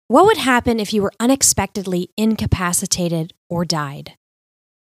What would happen if you were unexpectedly incapacitated or died?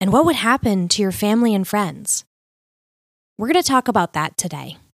 And what would happen to your family and friends? We're going to talk about that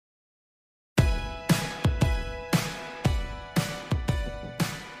today.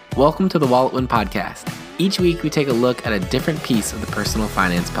 Welcome to the Wallet Win Podcast. Each week we take a look at a different piece of the personal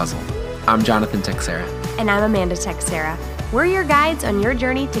finance puzzle. I'm Jonathan Texera. And I'm Amanda Texera. We're your guides on your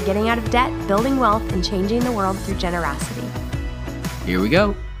journey to getting out of debt, building wealth, and changing the world through generosity. Here we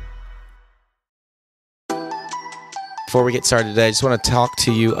go. Before we get started today, I just want to talk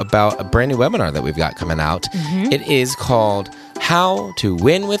to you about a brand new webinar that we've got coming out. It is called How to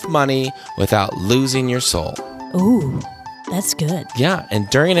Win with Money Without Losing Your Soul. Ooh, that's good. Yeah, and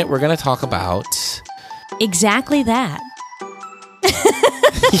during it, we're going to talk about... Exactly that.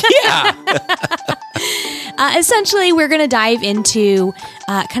 Yeah! Essentially, we're going to dive into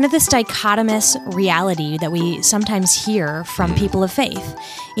kind of this dichotomous reality that we sometimes hear from people of faith.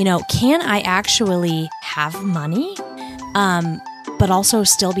 You know, can I actually have money, but also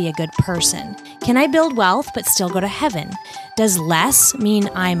still be a good person? Can I build wealth, but still go to heaven? Does less mean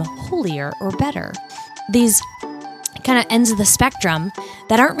I'm holier or better? These kind of ends of the spectrum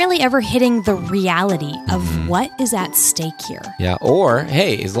that aren't really ever hitting the reality of what is at stake here. Yeah, or,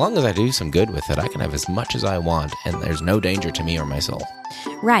 hey, as long as I do some good with it, I can have as much as I want, and there's no danger to me or my soul.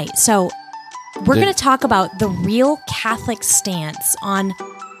 Right. So we're going to talk about the real Catholic stance on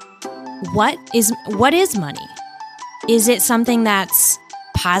what is money. Is it something that's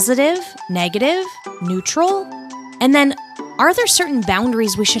positive, negative, neutral? And then are there certain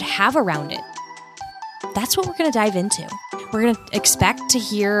boundaries we should have around it? That's what we're going to dive into. We're going to expect to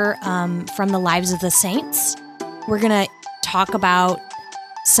hear from the lives of the saints. We're going to talk about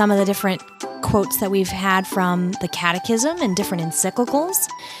some of the different quotes that we've had from the Catechism and different encyclicals.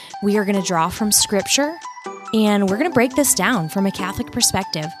 We are going to draw from Scripture, and we're going to break this down from a Catholic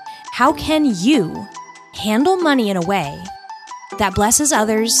perspective. How can you handle money in a way that blesses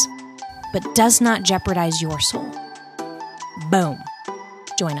others but does not jeopardize your soul? Boom.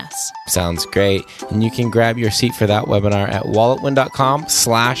 Join us. Sounds great. And you can grab your seat for that webinar at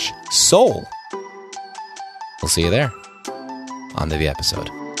walletwin.com/soul. We'll see you there. On to the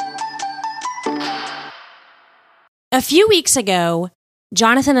episode. A few weeks ago,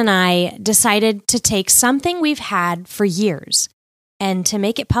 Jonathan and I decided to take something we've had for years and to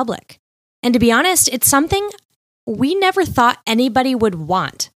make it public. And to be honest, it's something we never thought anybody would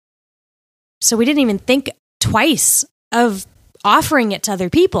want. So we didn't even think twice of offering it to other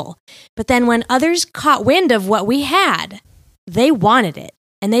people. But then when others caught wind of what we had, they wanted it.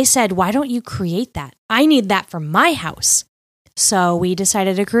 And they said, why don't you create that? I need that for my house. So we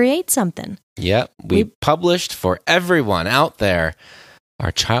decided to create something. Yep. We published for everyone out there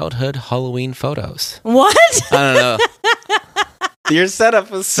our childhood Halloween photos. What? I don't know. Your setup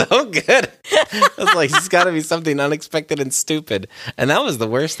was so good. I was like, it's got to be something unexpected and stupid. And that was the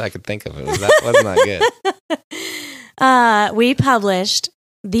worst I could think of. That was not good. We published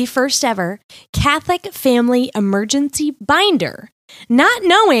the first ever Catholic Family Emergency Binder, not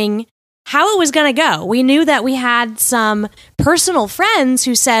knowing how it was going to go. We knew that we had some personal friends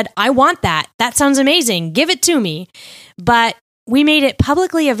who said, I want that. That sounds amazing. Give it to me. But we made it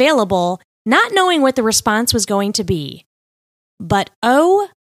publicly available, not knowing what the response was going to be. But oh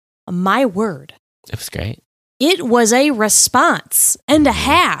my word. It was great. It was a response and a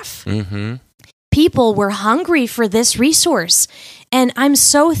half. Mm-hmm. People were hungry for this resource. And I'm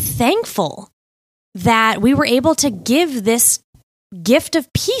so thankful that we were able to give this gift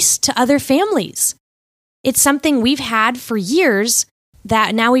of peace to other families. It's something we've had for years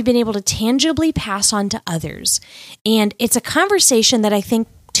that now we've been able to tangibly pass on to others. And it's a conversation that I think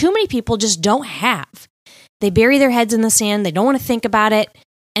too many people just don't have. They bury their heads in the sand. They don't want to think about it.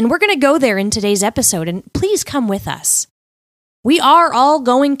 And we're going to go there in today's episode. And please come with us. We are all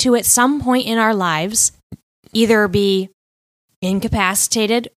going to, at some point in our lives, either be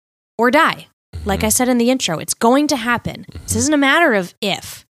incapacitated or die. Like I said in the intro, it's going to happen. This isn't a matter of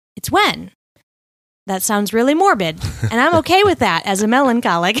if, it's when. That sounds really morbid, and I'm okay with that as a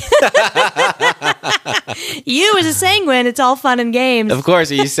melancholic. You, as a sanguine, it's all fun and games. Of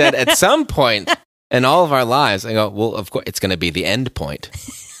course, you said at some point in all of our lives, I go, well, of course, it's going to be the end point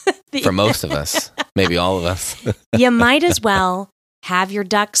for most of us, maybe all of us. You might as well have your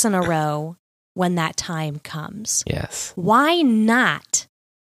ducks in a row when that time comes. Yes. Why not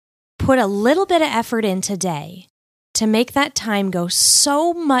put a little bit of effort in today to make that time go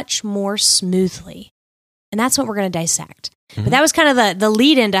so much more smoothly? And that's what we're going to dissect. But that was kind of the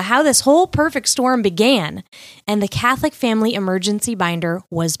lead into how this whole perfect storm began. And the Catholic Family Emergency Binder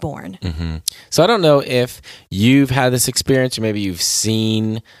was born. So I don't know if you've had this experience, or maybe you've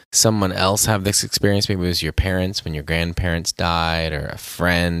seen someone else have this experience. Maybe it was your parents when your grandparents died, or a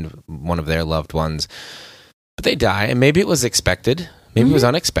friend, one of their loved ones. But they die, and maybe it was expected. Maybe it was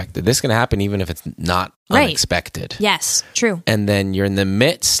unexpected. This can happen even if it's not unexpected. Yes, true. And then you're in the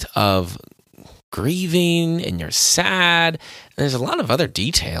midst of grieving, and you're sad. And there's a lot of other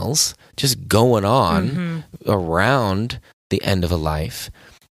details just going on around the end of a life.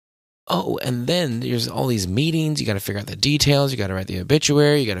 Oh, and then there's all these meetings. You got to figure out the details. You got to write the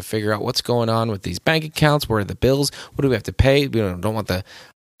obituary. You got to figure out what's going on with these bank accounts. Where are the bills? What do we have to pay? We don't want the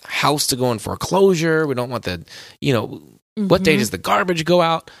house to go in foreclosure. We don't want the, what day does the garbage go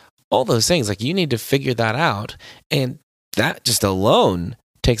out? All those things. Like, you need to figure that out. And that just alone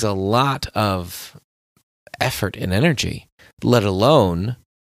takes a lot of effort and energy, let alone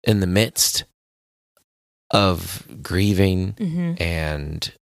in the midst of grieving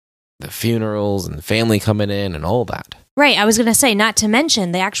and the funerals and the family coming in and all that. Right. I was going to say, not to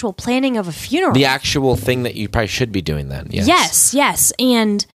mention the actual planning of a funeral. The actual thing that you probably should be doing then. Yes. Yes.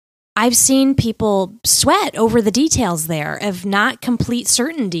 And I've seen people sweat over the details there of not complete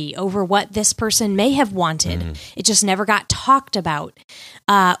certainty over what this person may have wanted. It just never got talked about.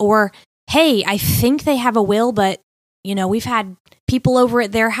 Or, hey, I think they have a will, but, we've had people over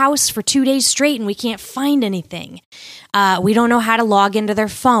at their house for 2 days straight and we can't find anything. We don't know how to log into their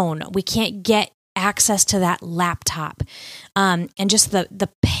phone. We can't get access to that laptop. And just the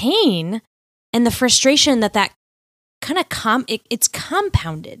pain and the frustration that kind of it's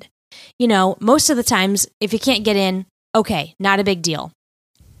compounded. Most of the times, if you can't get in, okay, not a big deal.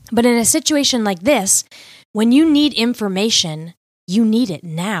 But in a situation like this, when you need information, you need it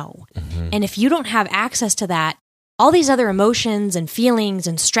now. And if you don't have access to that, all these other emotions and feelings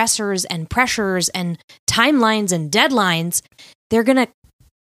and stressors and pressures and timelines and deadlines, they're going to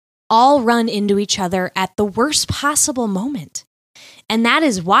all run into each other at the worst possible moment. And that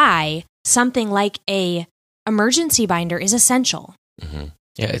is why something like a emergency binder is essential.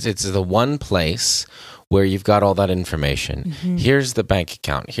 Yeah, it's the one place where you've got all that information. Here's the bank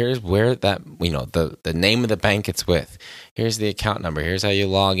account. Here's where that, the name of the bank it's with. Here's the account number. Here's how you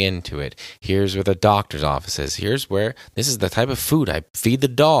log into it. Here's where the doctor's office is. Here's where, this is the type of food I feed the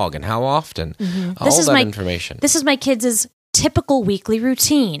dog and how often. All that information. This is my kids' typical weekly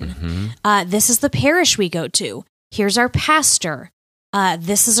routine. This is the parish we go to. Here's our pastor.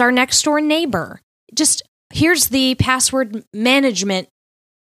 This is our next door neighbor. Just here's the password management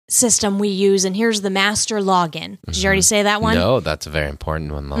system we use, and here's the master login. Did you already say that one? No, that's a very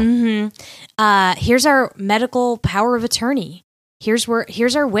important one, though. Here's our medical power of attorney. Here's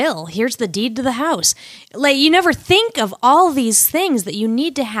our will. Here's the deed to the house. Like, you never think of all these things that you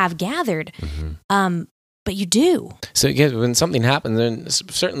need to have gathered, but you do. So again, when something happens, then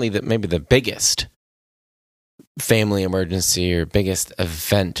certainly maybe the biggest family emergency or biggest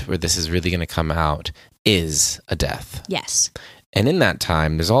event where this is really going to come out is a death. Yes. And in that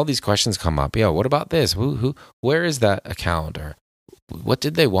time, there's all these questions come up. What about this? Where is that account? Or what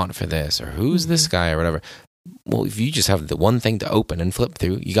did they want for this? Or who's this guy or whatever? Well, if you just have the one thing to open and flip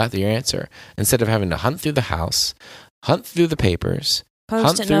through, you got your answer. Instead of having to hunt through the house, hunt through the papers,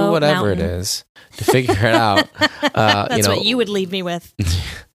 hunt through whatever it is to figure it out. That's what you would leave me with.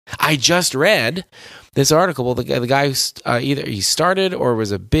 I just read this article. Well, the guy who either he started or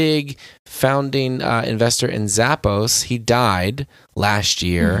was a big founding investor in Zappos, he died last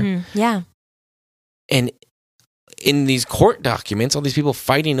year. Yeah. And in these court documents, all these people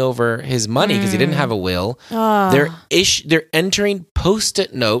fighting over his money because he didn't have a will, they're entering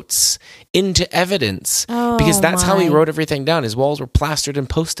Post-it notes into evidence because that's how he wrote everything down. His walls were plastered in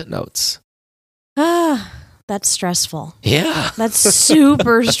Post-it notes. That's stressful. Yeah. That's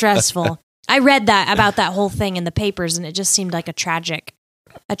super stressful. I read about that whole thing in the papers, and it just seemed like a tragic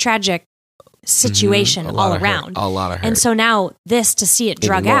situation all around. A lot of hurt. And so now to see it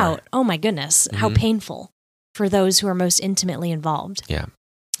drug out, oh my goodness, how painful for those who are most intimately involved. Yeah.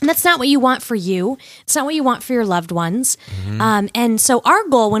 And that's not what you want for you. It's not what you want for your loved ones. And so our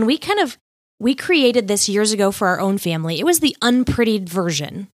goal, when we created this years ago for our own family, it was the unprettied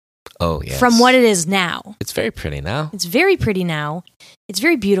version. Oh, yes. From what it is now. It's very pretty now. It's very pretty now. It's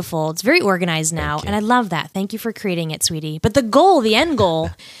very beautiful. It's very organized now. And I love that. Thank you for creating it, sweetie. But the end goal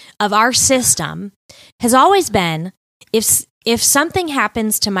of our system has always been, if something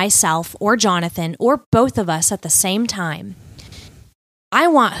happens to myself or Jonathan or both of us at the same time, I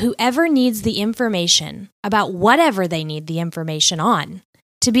want whoever needs the information about whatever they need the information on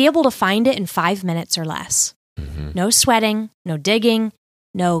to be able to find it in 5 minutes or less. No sweating, no digging,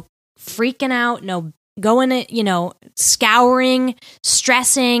 no freaking out, no going, scouring,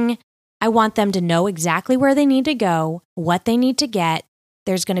 stressing. I want them to know exactly where they need to go, what they need to get.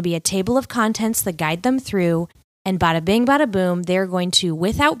 There's going to be a table of contents that guide them through, and bada bing, bada boom, they're going to,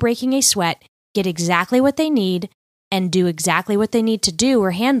 without breaking a sweat, get exactly what they need and do exactly what they need to do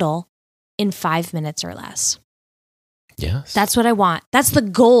or handle in 5 minutes or less. Yes. That's what I want. That's the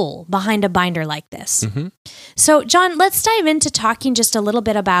goal behind a binder like this. Mm-hmm. So, John, let's dive into talking just a little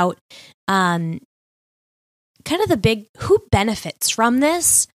bit about kind of the big, who benefits from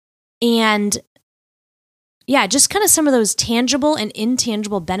this, and yeah, just kind of some of those tangible and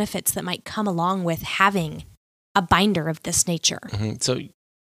intangible benefits that might come along with having a binder of this nature. Mm-hmm. So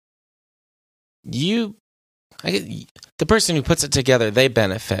the person who puts it together, they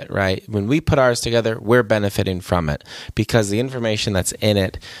benefit, right? When we put ours together, we're benefiting from it because the information that's in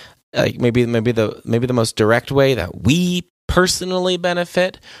it, maybe the most direct way that we personally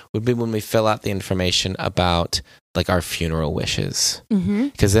benefit would be when we fill out the information about like our funeral wishes,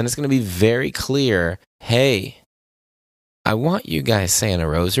 because then it's going to be very clear. Hey, I want you guys saying a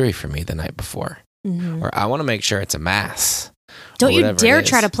rosary for me the night before, or I want to make sure it's a mass. Don't you dare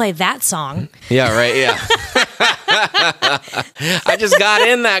try to play that song. Yeah, right. Yeah. I just got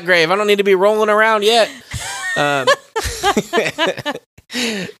in that grave. I don't need to be rolling around yet.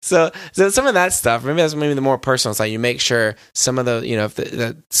 So some of that stuff, maybe that's maybe the more personal side. You make sure some of the, if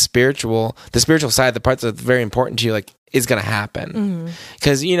the spiritual side, the parts that's very important to you, like, is going to happen.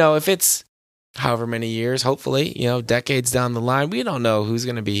 Because, if it's however many years, hopefully, decades down the line, we don't know who's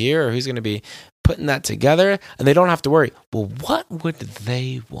going to be here or who's going to be putting that together, and they don't have to worry. Well, what would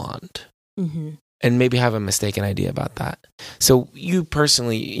they want? And maybe have a mistaken idea about that. So you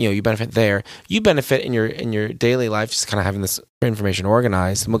personally, you benefit there. You benefit in your daily life, just kind of having this information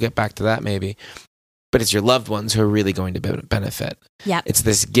organized, and we'll get back to that maybe. But it's your loved ones who are really going to benefit. Yeah, it's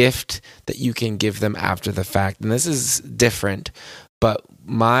this gift that you can give them after the fact, and this is different. But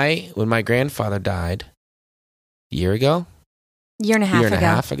when my grandfather died a year and a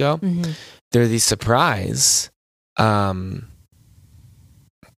half ago, there are these surprise. What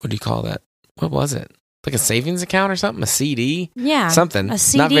do you call that? What was it? Like a savings account or something? A CD? Yeah. Something. A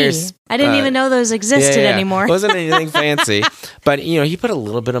CD. I didn't even know those existed anymore. It wasn't anything fancy. But, he put a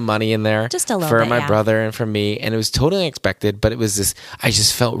little bit of money in there. Just a little for bit, my brother and for me. And it was totally unexpected. But it was this, I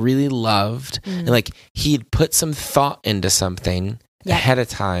just felt really loved. And like he'd put some thought into something ahead of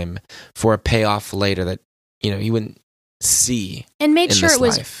time for a payoff later that, he wouldn't see. And made sure it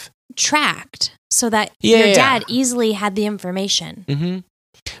was life. Tracked so that your dad easily had the information.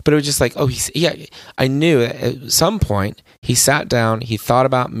 But it was just like, I knew at some point he sat down, he thought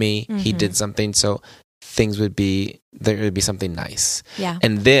about me, he did something, so there would be something nice. Yeah.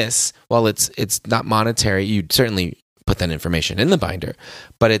 And this, while it's not monetary, you'd certainly put that information in the binder,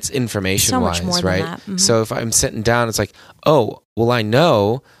 but it's information wise, so much more right? Than that. So if I'm sitting down, it's like, oh, well, I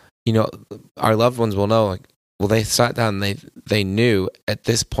know, our loved ones will know, like, well, they sat down and they knew at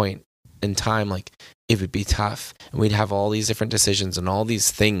this point in time, like, it would be tough, and we'd have all these different decisions and all these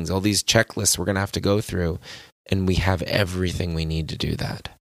things, all these checklists we're going to have to go through, and we have everything we need to do that.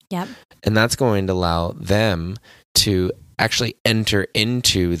 Yep. And that's going to allow them to actually enter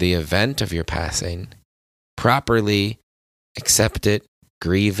into the event of your passing, properly accept it,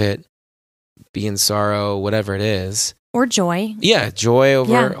 grieve it, be in sorrow, whatever it is. Or joy. Yeah, joy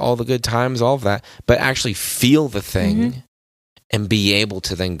over all the good times, all of that, but actually feel the thing. And be able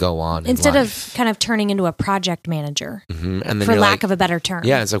to then go on instead in of kind of turning into a project manager, and then for lack of a better term.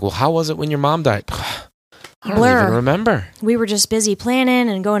 Yeah, it's like, well, how was it when your mom died? I don't even remember. We were just busy planning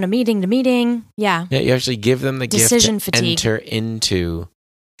and going to meeting. Yeah. Yeah, you actually give them the decision gift to fatigue. Enter into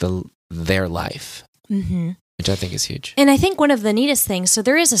their life, which I think is huge. And I think one of the neatest things, so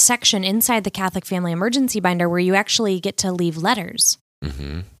there is a section inside the Catholic Family Emergency Binder where you actually get to leave letters.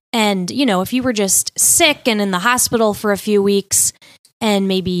 And, if you were just sick and in the hospital for a few weeks and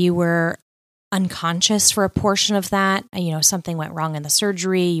maybe you were unconscious for a portion of that, something went wrong in the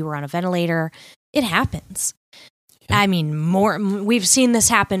surgery, you were on a ventilator, it happens. Yeah. I mean, we've seen this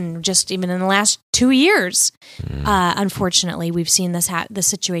happen just even in the last 2 years. Unfortunately, we've seen this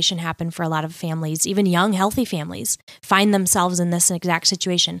situation happen for a lot of families, even young, healthy families find themselves in this exact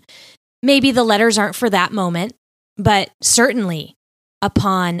situation. Maybe the letters aren't for that moment, but certainly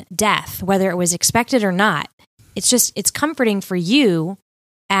upon death, whether it was expected or not, it's comforting for you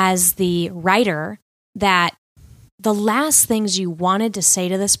as the writer that the last things you wanted to say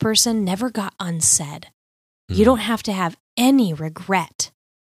to this person never got unsaid. You don't have to have any regret.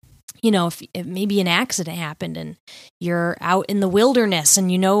 if maybe an accident happened and you're out in the wilderness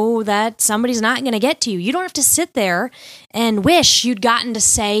and you know that somebody's not going to get to you, you don't have to sit there and wish you'd gotten to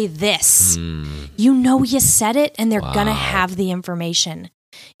say this. You know you said it, and they're going to have the information.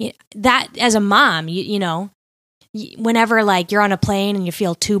 That, as a mom, you know, whenever like you're on a plane and you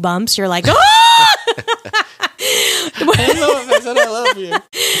feel 2 bumps, you're like, oh! I don't know if I said I love you.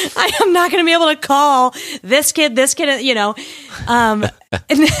 I am not going to be able to call this kid, you know. And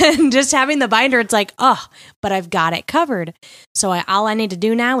then just having the binder, it's like, oh, but I've got it covered. So all I need to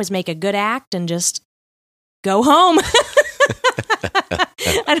do now is make a good act and just go home.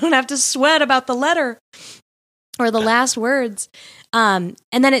 I don't have to sweat about the letter or the last words. And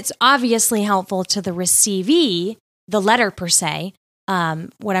then it's obviously helpful to the receivee, the letter per se.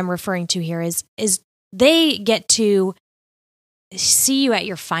 What I'm referring to here is they get to see you at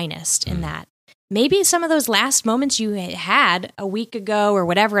your finest in that. Maybe some of those last moments you had a week ago or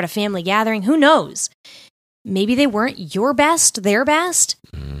whatever at a family gathering, who knows? Maybe they weren't your best, their best,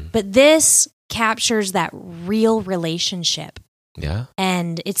 but this captures that real relationship. Yeah.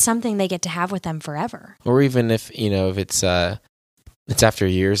 And it's something they get to have with them forever. Or even if it's after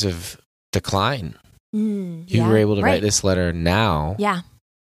years of decline. You were able to write this letter now. Yeah.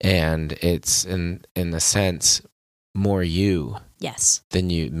 And it's in a sense more you. Yes. Than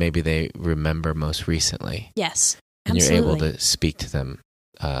maybe they remember most recently. Yes. And absolutely. you're able to speak to them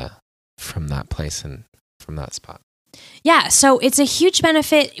from that place and from that spot. Yeah, so it's a huge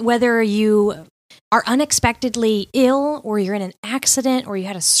benefit whether you are unexpectedly ill or you're in an accident or you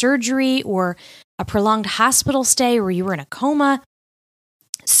had a surgery or a prolonged hospital stay or you were in a coma.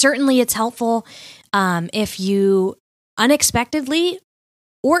 Certainly it's helpful if you unexpectedly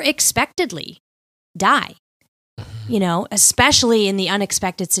or expectedly die, you know, especially in the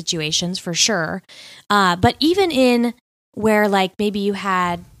unexpected situations for sure. But even in where like maybe you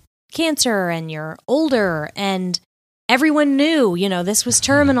had cancer and you're older and everyone knew, you know, this was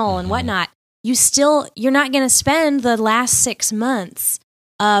terminal and whatnot, you're not going to spend the last 6 months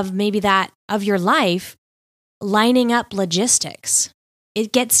of your life lining up logistics.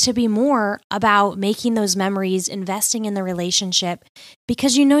 It gets to be more about making those memories, investing in the relationship,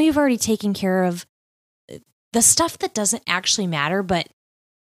 because you know you've already taken care of the stuff that doesn't actually matter, but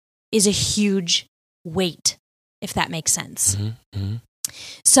is a huge weight, if that makes sense.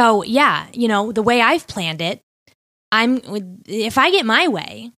 So, yeah, you know, the way I've planned it, if I get my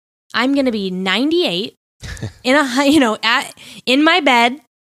way, I'm going to be 98 in my bed,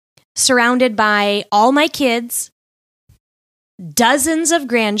 surrounded by all my kids, dozens of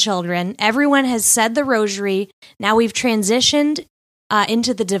grandchildren. Everyone has said the rosary. Now we've transitioned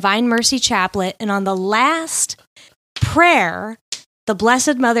into the Divine Mercy Chaplet. And on the last prayer, the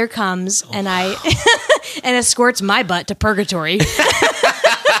Blessed Mother comes and and escorts my butt to purgatory.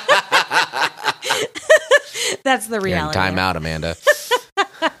 That's the reality. Time out, Amanda.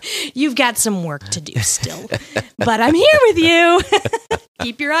 You've got some work to do still, but I'm here with you.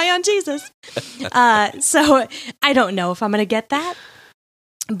 Keep your eye on Jesus. So I don't know if I'm going to get that.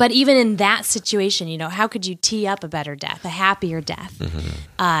 But even in that situation, you know, how could you tee up a better death, a happier death?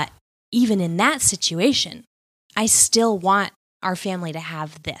 Even in that situation, I still want our family to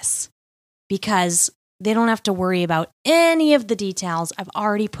have this because they don't have to worry about any of the details. I've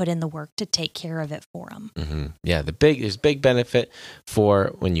already put in the work to take care of it for them. Yeah, there's big benefit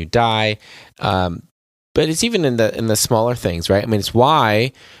for when you die. But it's even in the smaller things, right? I mean, it's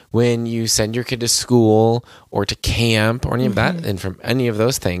why when you send your kid to school or to camp or any of that, and from any of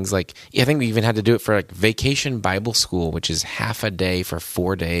those things, like I think we even had to do it for like Vacation Bible School, which is half a day for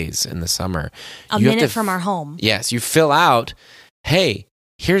 4 days in the summer. A minute from our home. Yes, you fill out, hey,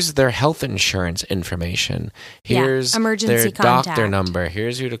 here's their health insurance information. Here's emergency their contact. Doctor number.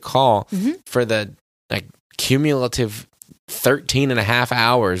 Here's who to call for the like cumulative 13 and a half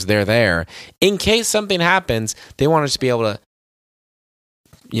hours they're there. In case something happens, they want us to be able to,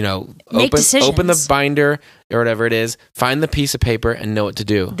 you know, open the binder or whatever it is, find the piece of paper and know what to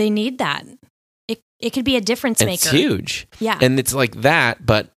do. They need that. It could be a difference maker. It's huge. Yeah. And it's like that,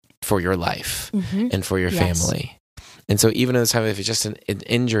 but for your life and for your family. And so even if it's just an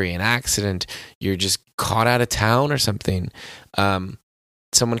injury, an accident, you're just caught out of town or something,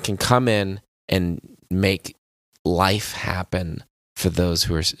 someone can come in and make life happen for those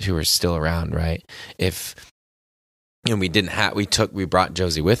who are still around, right? If we brought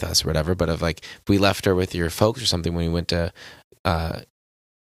Josie with us or whatever, but if like we left her with your folks or something when we went to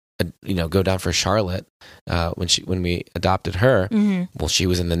go down for Charlotte when we adopted her, well, she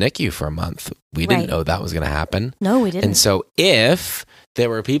was in the NICU for a month. We didn't know that was going to happen. No, we didn't. And so if there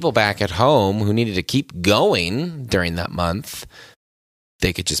were people back at home who needed to keep going during that month,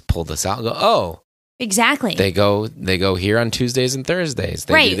 they could just pull this out and go, oh, Exactly. they go here on Tuesdays and Thursdays.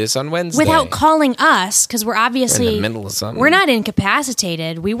 They do this on Wednesday. Without calling us, because we're obviously in the middle of something. We're not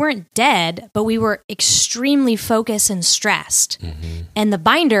incapacitated. We weren't dead, but we were extremely focused and stressed. Mm-hmm. And the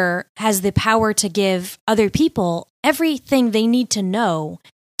binder has the power to give other people everything they need to know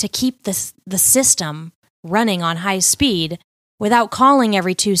to keep the system running on high speed without calling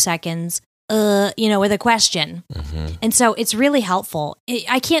every 2 seconds, with a question. Mm-hmm. And so it's really helpful.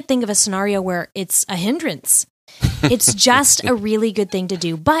 I can't think of a scenario where it's a hindrance. It's just a really good thing to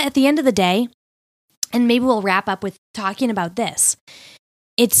do. But at the end of the day, and maybe we'll wrap up with talking about this,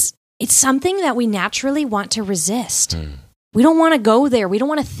 it's something that we naturally want to resist. We don't want to go there. We don't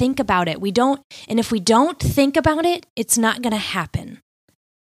want to think about it. And if we don't think about it, it's not going to happen.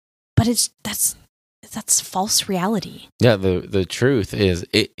 But that's false reality. Yeah, the truth is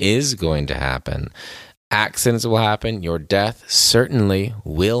it is going to happen. Accidents will happen. Your death certainly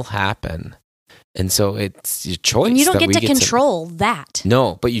will happen. And so it's your choice. And you don't get to control that.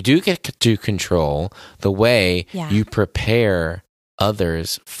 No, but you do get to control the way you prepare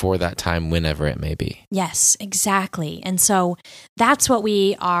others for that time, whenever it may be. Yes, exactly. And so that's what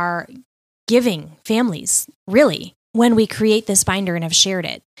we are giving families, really, when we create this binder and have shared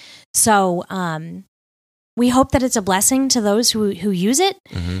it. So we hope that it's a blessing to those who use it,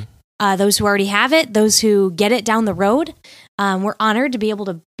 those who already have it, those who get it down the road. We're honored to be able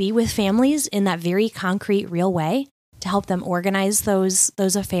to be with families in that very concrete, real way to help them organize those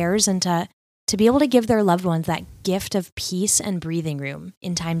affairs and to be able to give their loved ones that gift of peace and breathing room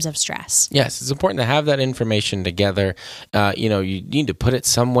in times of stress. Yes, it's important to have that information together. You need to put it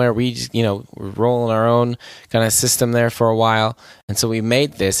somewhere. We just, we're rolling our own kind of system there for a while. And so we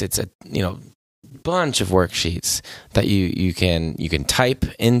made this. It's a, bunch of worksheets that you can type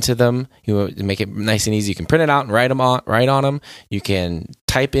into them. You make it nice and easy. You can print it out and write on them. You can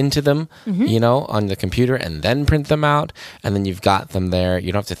type into them, on the computer and then print them out. And then you've got them there.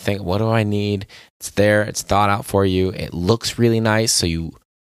 You don't have to think, what do I need? It's there. It's thought out for you. It looks really nice, so you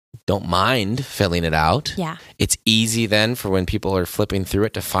don't mind filling it out. Yeah. It's easy then for when people are flipping through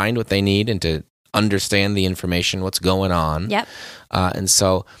it to find what they need and to understand the information, what's going on. Yep. And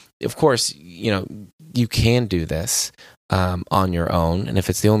so, of course, you can do this on your own. And if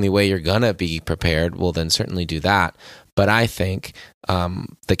it's the only way you're going to be prepared, well, then certainly do that. But I think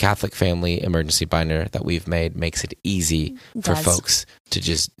the Catholic Family Emergency Binder that we've made makes it easy for folks to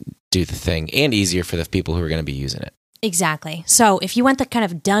just do the thing, and easier for the people who are going to be using it. Exactly. So if you want the kind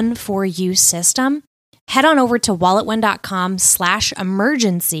of done-for-you system, head on over to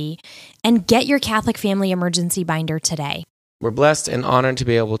walletone.com/emergency and get your Catholic Family Emergency Binder today. We're blessed and honored to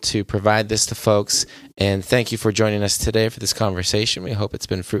be able to provide this to folks. And thank you for joining us today for this conversation. We hope it's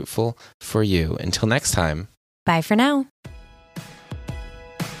been fruitful for you. Until next time. Bye for now.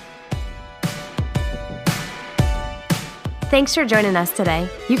 Thanks for joining us today.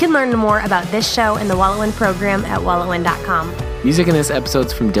 You can learn more about this show and the WalletOne program at walletone.com. Music in this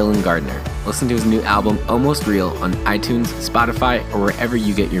episode's from Dylan Gardner. Listen to his new album, Almost Real, on iTunes, Spotify, or wherever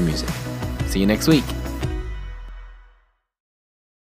you get your music. See you next week.